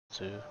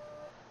to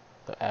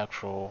the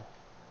actual.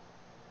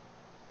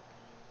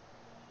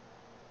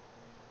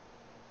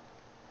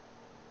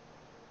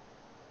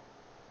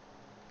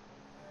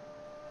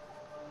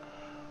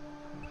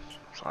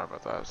 Sorry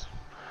about that.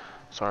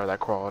 Sorry that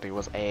quality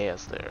was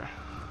ass there.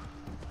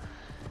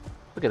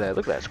 Look at that,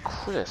 look at that, it's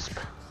crisp.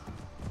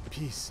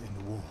 Peace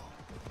in war,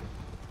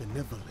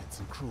 benevolence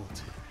and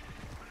cruelty.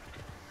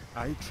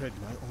 I tread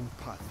my own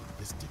path in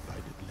this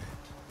divided land.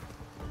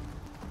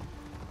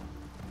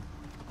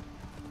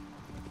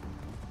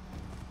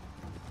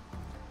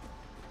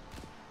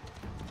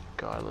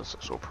 God, this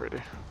is so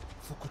pretty.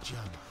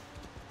 Fukuyama.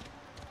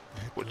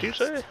 What'd you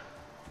say?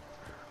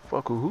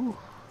 Fuck who?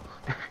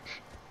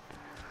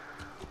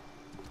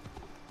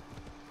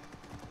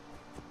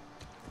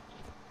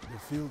 The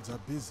fields are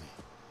busy.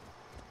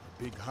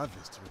 A big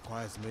harvest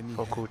requires many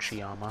hands.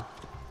 Fukuyama.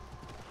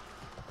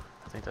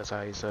 I think that's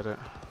how you said it.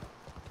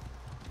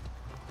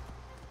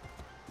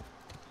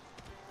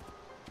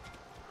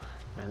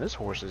 Man, this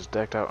horse is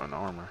decked out in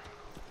armor.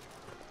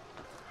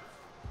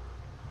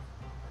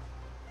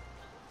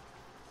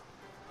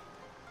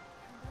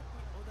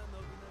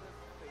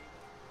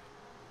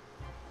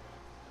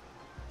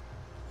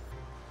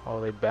 Oh,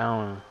 they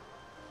bowing.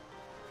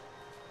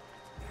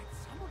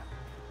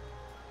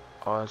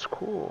 Oh, that's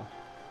cool.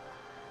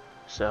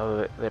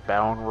 So they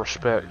bow in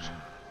respect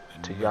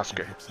to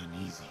Yasuke. I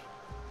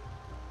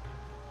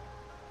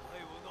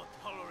will not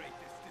tolerate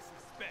this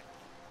disrespect.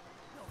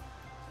 No,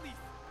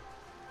 please.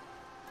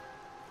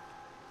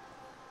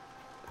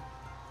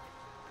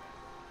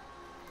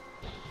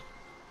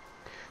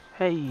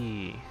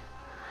 Hey,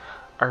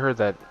 I heard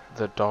that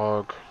the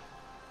dog.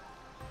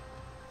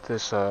 There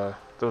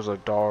was a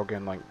dog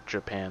in like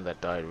Japan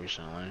that died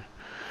recently.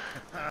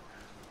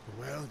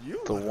 Well,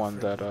 you The are one a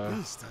that friendly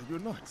beast, are you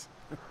not?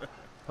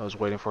 I was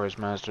waiting for his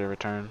master to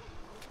return.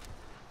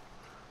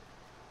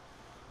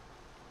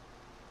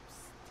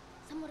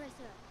 Samurai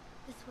sir,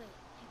 this way,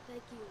 I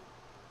beg you.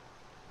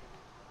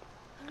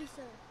 Hurry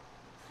sir,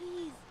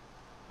 please.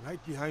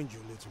 Right behind you,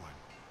 little one.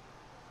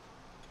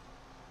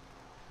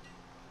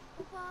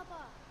 Oh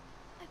Baba,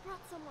 I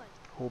brought someone.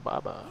 Oh,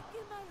 Baba. I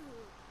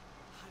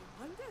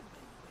wonder where you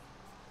went.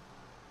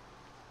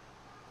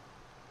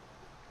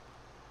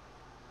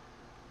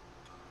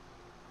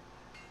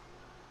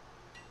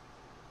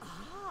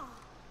 Ah,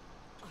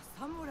 a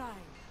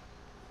samurai.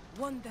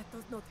 One that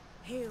does not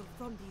hail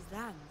from these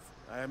lands.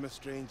 I am a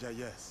stranger,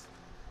 yes.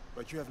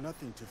 But you have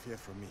nothing to fear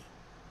from me.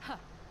 Ha!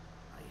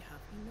 I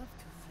have enough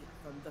to fear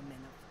from the men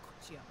of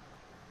Tsushima.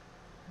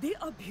 They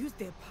abuse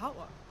their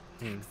power,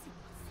 taxing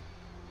us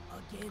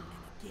again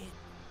and again,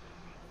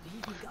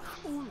 leaving us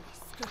only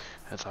stripped.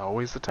 That's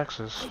always the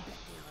Texas. I bet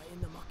they are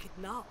in the market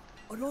now,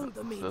 along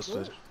the main That's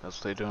road. what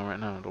they're doing right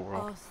now in the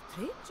world. A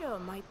stranger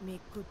might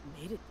make good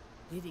merit,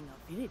 leading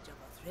a village of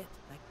a threat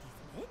like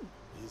these men.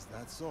 Is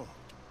that so?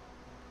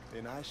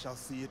 Then I shall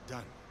see it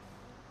done.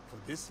 For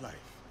this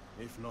life,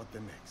 if not the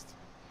next.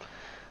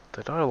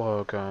 The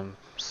dialogue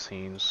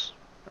scenes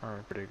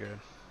are pretty good.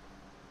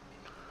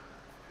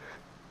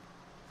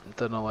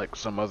 Then like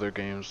some other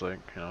games, like,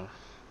 you know,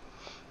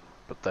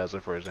 Bethesda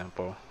for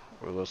example,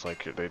 where it looks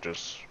like they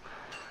just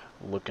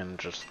looking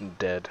just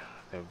dead.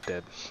 They're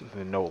dead.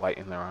 There's no light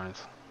in their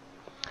eyes.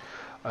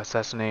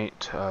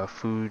 Assassinate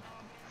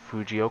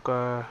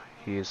Fujioka.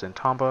 He is in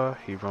Tamba.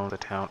 He runs the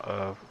town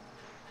of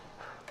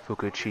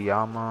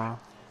Fukuyama.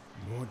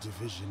 More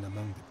division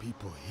among the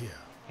people here.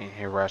 And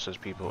he harasses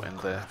people More in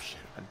the corruption.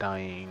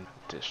 dying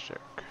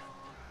district.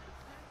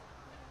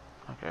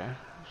 Okay,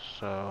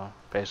 so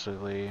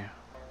basically,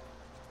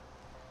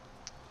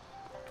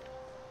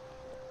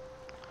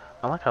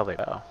 I like how they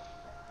bow.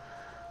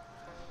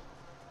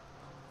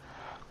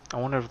 I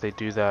wonder if they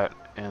do that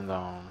in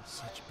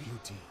Such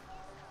beauty,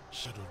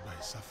 shadowed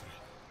by suffering.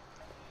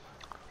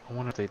 I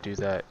wonder if they do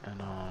that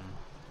in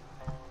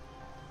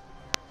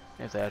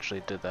if they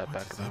actually did that What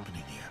back is then.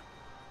 happening here?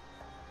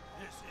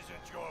 This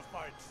isn't your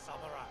fight,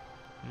 samurai.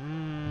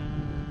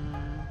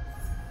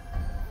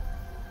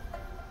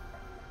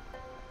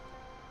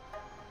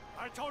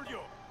 I told you,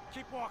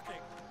 keep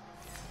walking.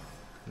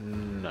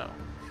 No,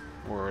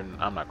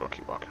 I'm not gonna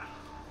keep walking.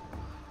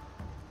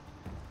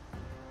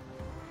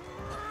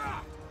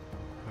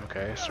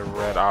 Okay, so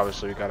red,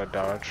 obviously we gotta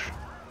dodge.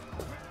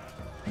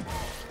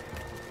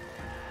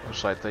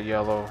 Looks like the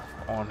yellow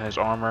on his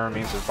armor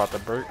means it's about to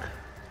break.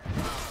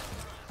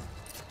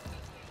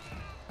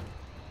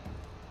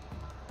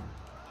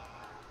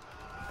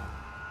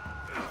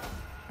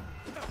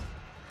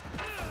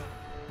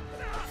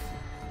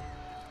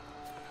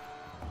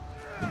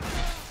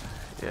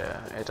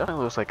 Yeah, it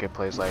definitely looks like it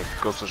plays like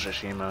Ghost of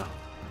Tsushima,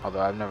 although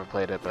I've never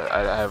played it, but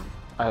I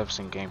have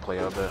seen gameplay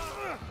of it.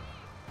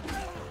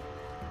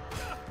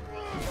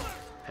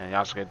 And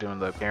Yasuke doing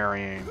the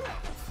parrying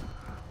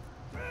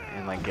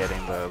and like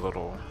getting the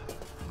little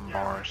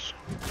bars.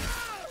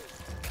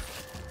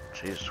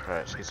 Jesus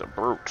Christ, he's a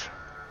brute.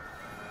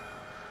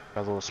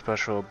 Got little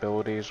special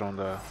abilities on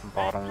the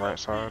bottom right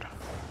side.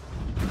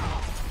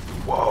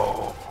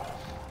 Whoa!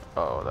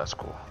 Oh, that's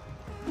cool.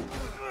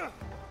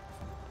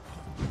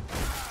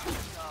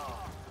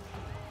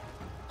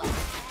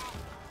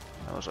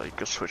 was like you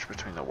could switch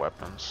between the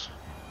weapons.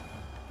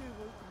 They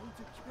were going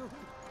to kill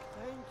me.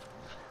 Thank you.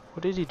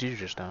 What did he do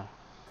just now?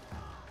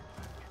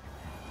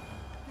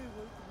 They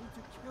were going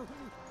to kill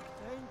me.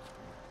 Thank you.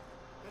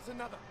 There's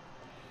another.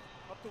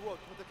 Up the road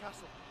toward the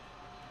castle.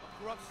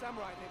 A corrupt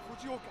samurai named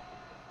Fujioka.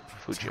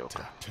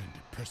 Fujioka. Turned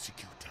a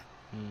persecutor.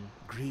 Hmm.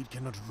 Greed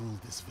cannot rule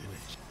this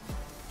village.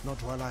 Not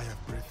while I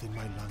have breath in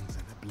my lungs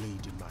and a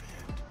blade in my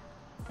hand.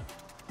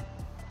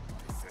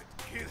 I said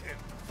kill him.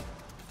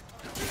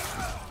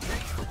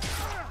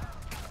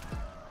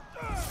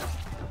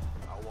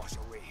 I'll wash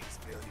away his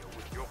failure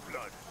with your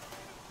blood.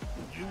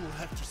 You will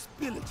have to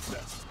spill it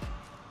first.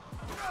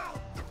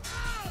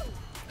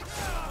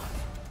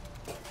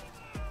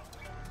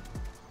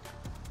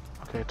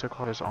 Okay, took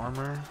all his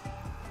armor.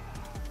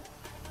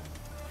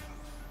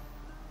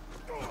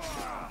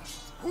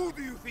 Who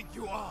do you think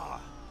you are?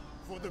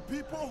 For the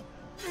people,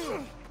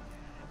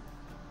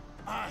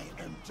 I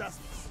am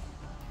justice.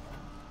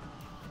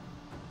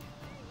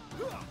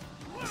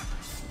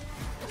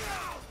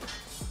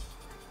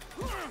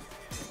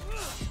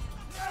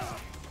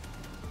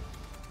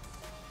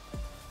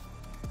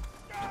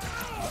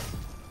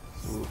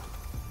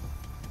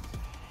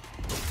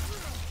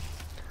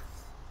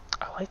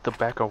 I like the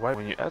back of white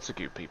when you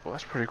execute people.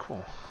 That's pretty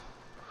cool.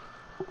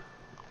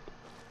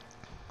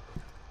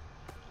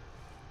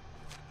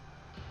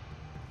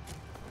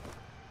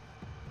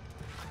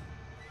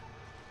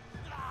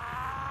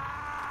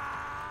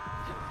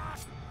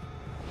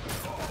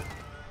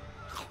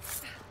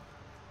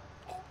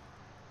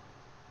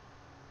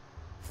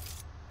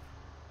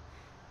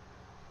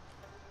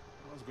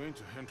 I was going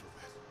to handle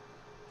that.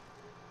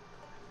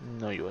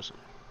 No, you wasn't.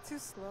 Too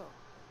slow.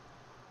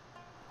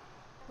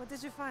 What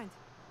did you find?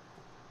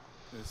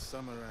 The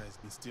samurai has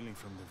been stealing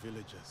from the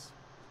villagers.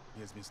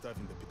 He has been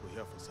starving the people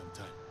here for some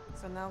time.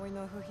 So now we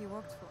know who he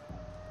worked for.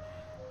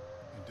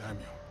 And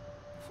daimyo,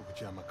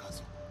 Fukuyama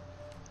Castle.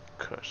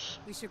 Curse.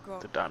 We should go.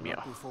 The daimyo.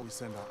 Not before we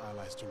send our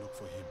allies to look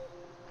for him.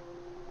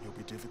 He'll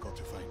be difficult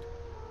to find.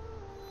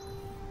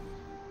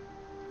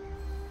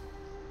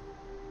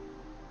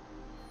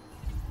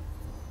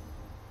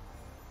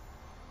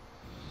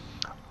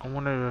 I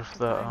wonder if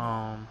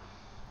the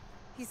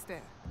He's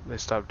there. they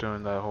stopped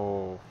doing that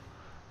whole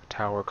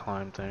tower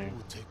climb Who thing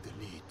will take the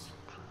lead?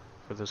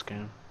 for this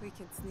game. We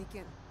can sneak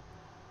in.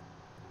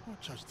 Or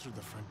charge through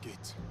the front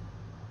gate?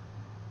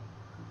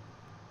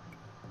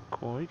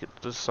 Cool, you get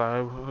to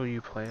decide who you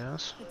play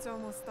as. It's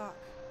almost dark.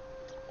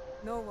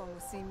 No one will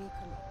see me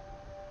coming.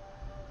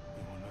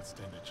 We will not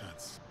stand a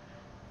chance.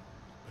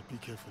 But be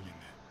careful in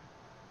there.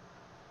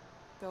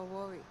 Don't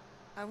worry.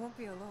 I won't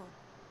be alone.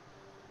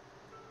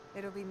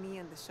 It'll be me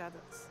and the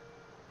shadows.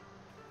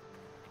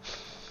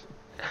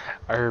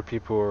 I heard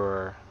people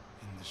were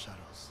In the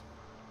shadows.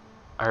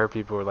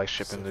 like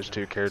shipping those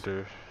two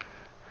characters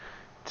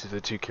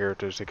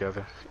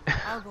together.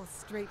 I'll go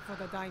straight for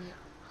the daimyo.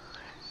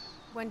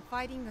 When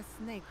fighting a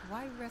snake,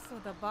 why wrestle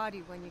the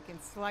body when you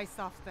can slice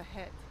off the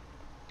head?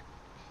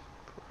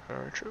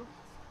 Very true.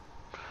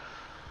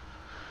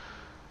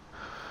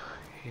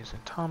 He's in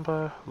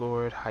Tamba,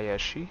 Lord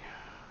Hayashi.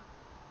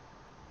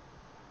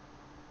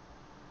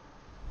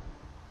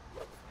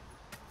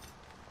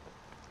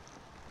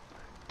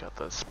 Got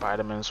the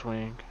Spider-Man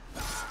swing.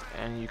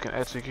 And you can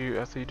execute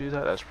after you do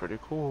that. That's pretty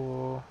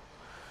cool.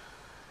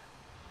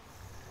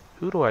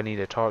 Who do I need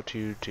to talk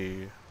to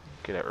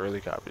get an early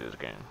copy of this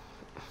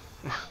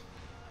game?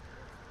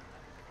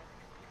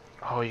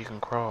 Oh, you can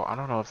crawl. I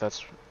don't know if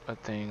that's a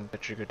thing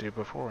that you could do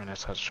before in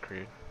Assassin's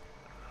Creed.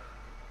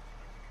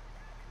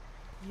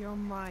 You're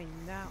mine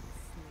now,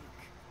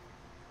 snake.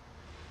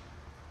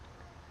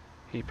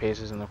 He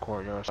paces in the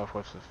courtyard off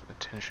with a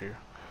tinsher.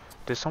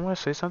 Did someone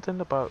say something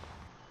about...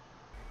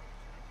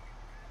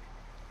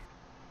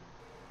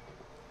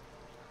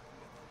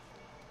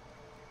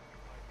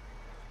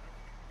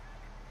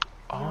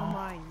 You're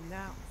mine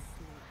now,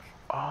 snake.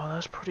 Oh,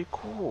 that's pretty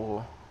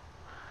cool.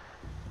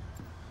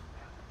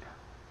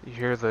 You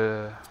hear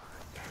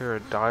a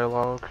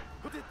dialogue.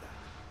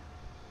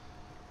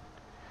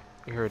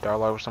 You hear a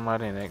dialogue with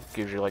somebody and it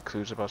gives you like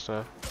clues about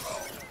stuff.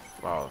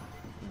 Wow,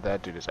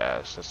 that dude is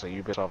ass. That's a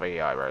Ubisoft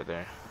AI right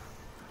there.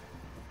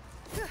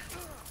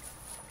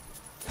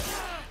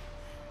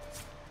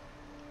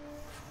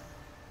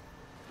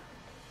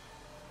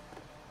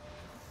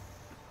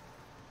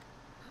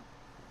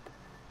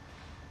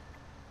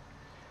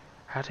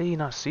 How did he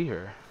not see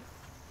her?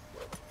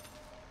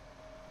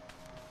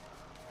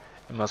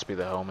 It must be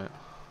the helmet.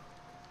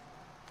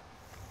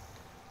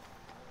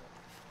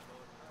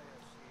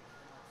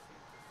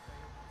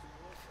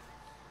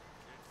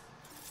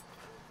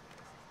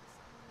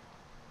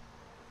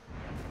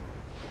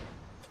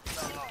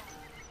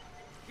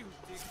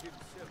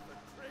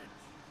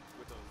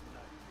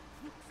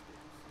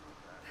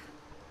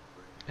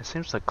 It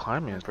seems like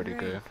climbing is pretty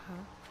good.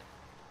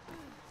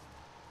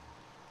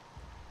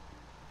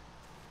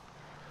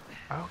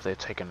 I hope they've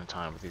taken the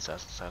time with these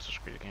Assassin's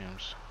Creed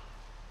games.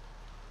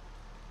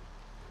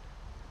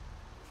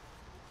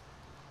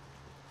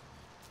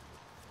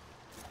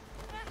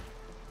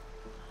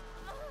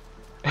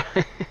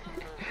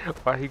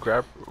 Why she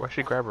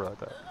grab her like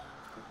that?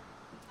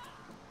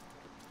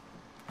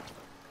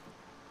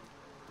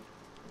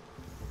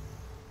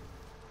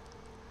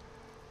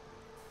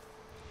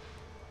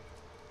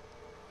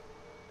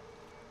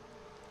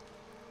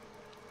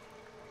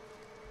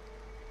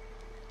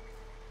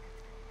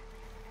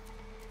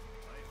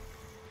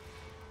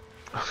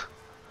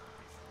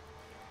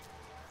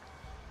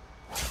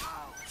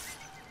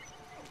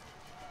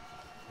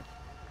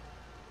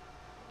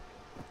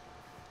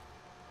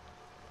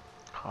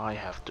 I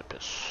have to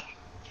piss.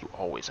 You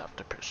always have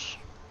to piss.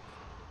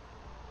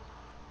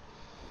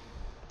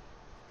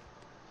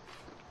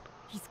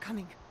 He's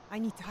coming. I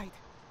need to hide.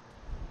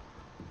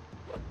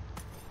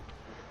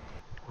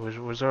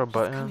 Was there a He's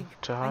button coming.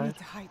 to I hide? need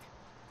to hide.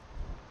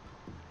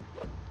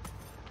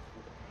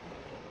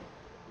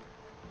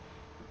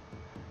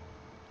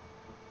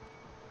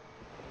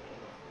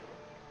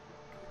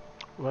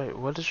 Wait,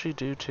 what did she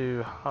do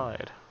to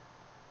hide?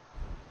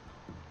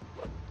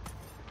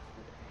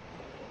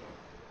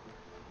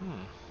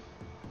 Hmm.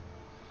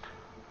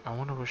 I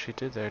wonder what she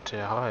did there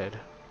to hide.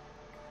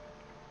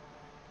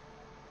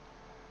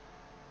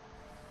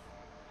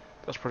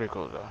 That's pretty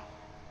cool though.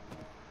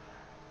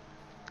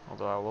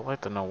 Although I would like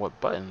to know what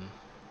button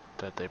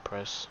that they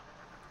press.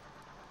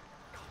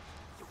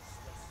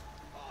 Useless,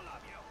 all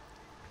of you.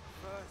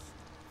 First,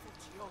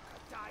 Fujioka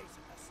dies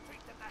in the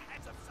street at the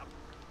hands of some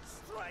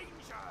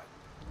stranger.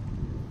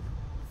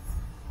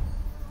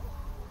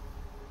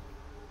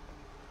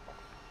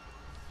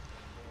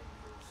 Then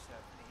you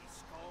serve me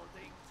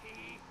scalding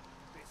tea.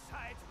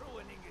 Besides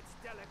ruining its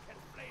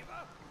delicate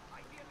flavor,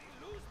 I nearly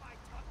lose my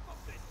tongue for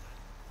business.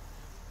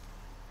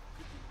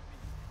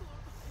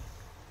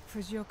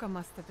 Fujioka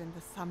must have been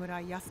the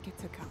samurai Yasuke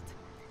took out.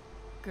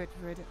 Good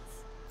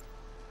riddance.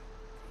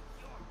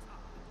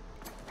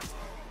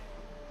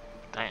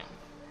 Damn.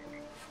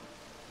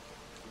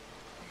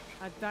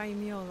 A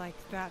daimyo like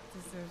that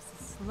deserves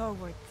a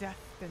slower death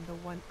than the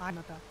one I'm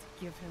about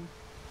to give him.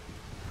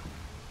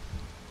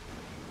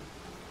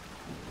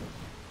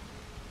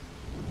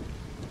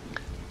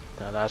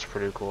 Now that's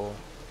pretty cool.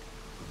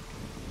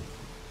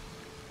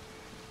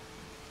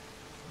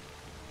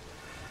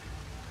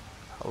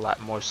 A lot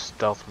more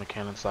stealth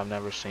mechanics I've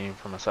never seen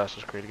from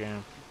Assassin's Creed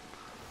game.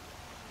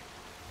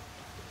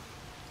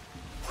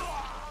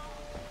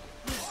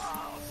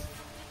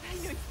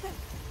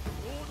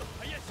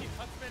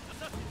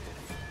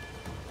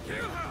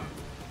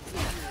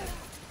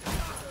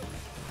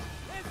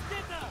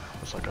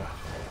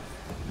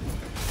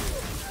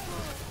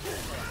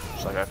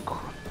 It's like a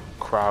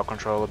crowd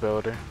control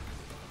ability.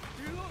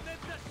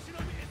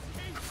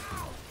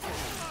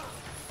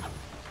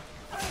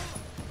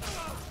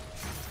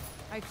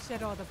 I've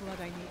shed all the blood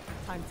I need.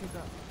 Time to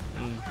go.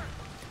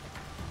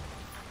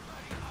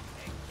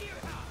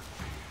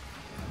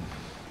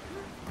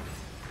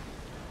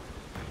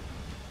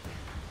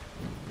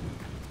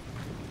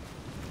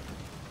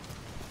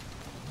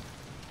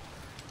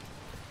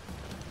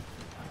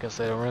 I guess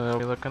they don't really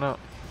be looking up.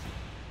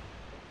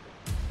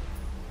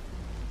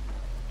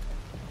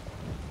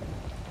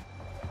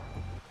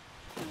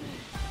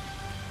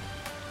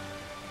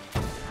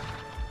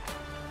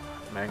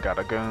 Man got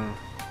a gun.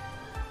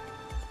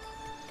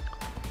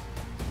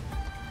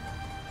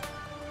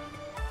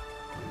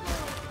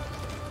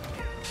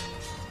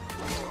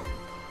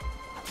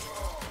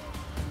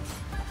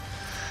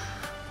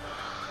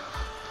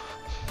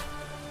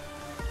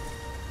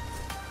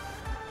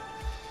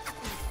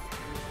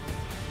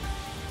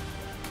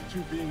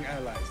 You being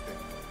allies then.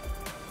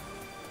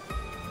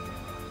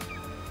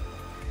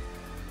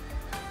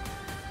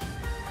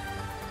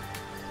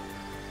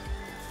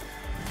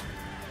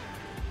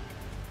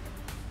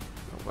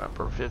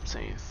 November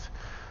 15th.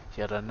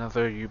 Yet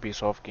another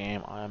Ubisoft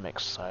game I'm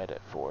excited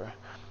for.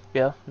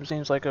 Yeah, it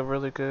seems like a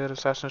really good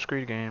Assassin's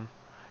Creed game.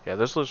 Yeah,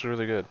 this looks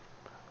really good.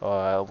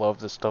 I love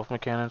the stealth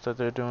mechanics that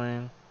they're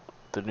doing.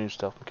 The new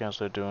stealth mechanics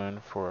they're doing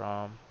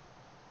for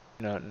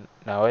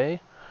Naoe.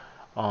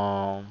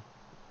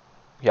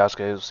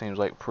 Yasuke seems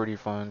like pretty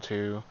fun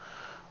too.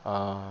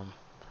 Um,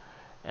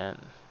 and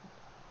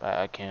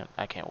I can't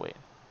wait.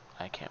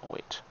 I can't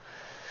wait.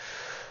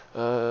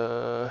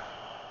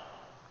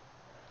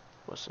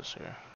 What's this here?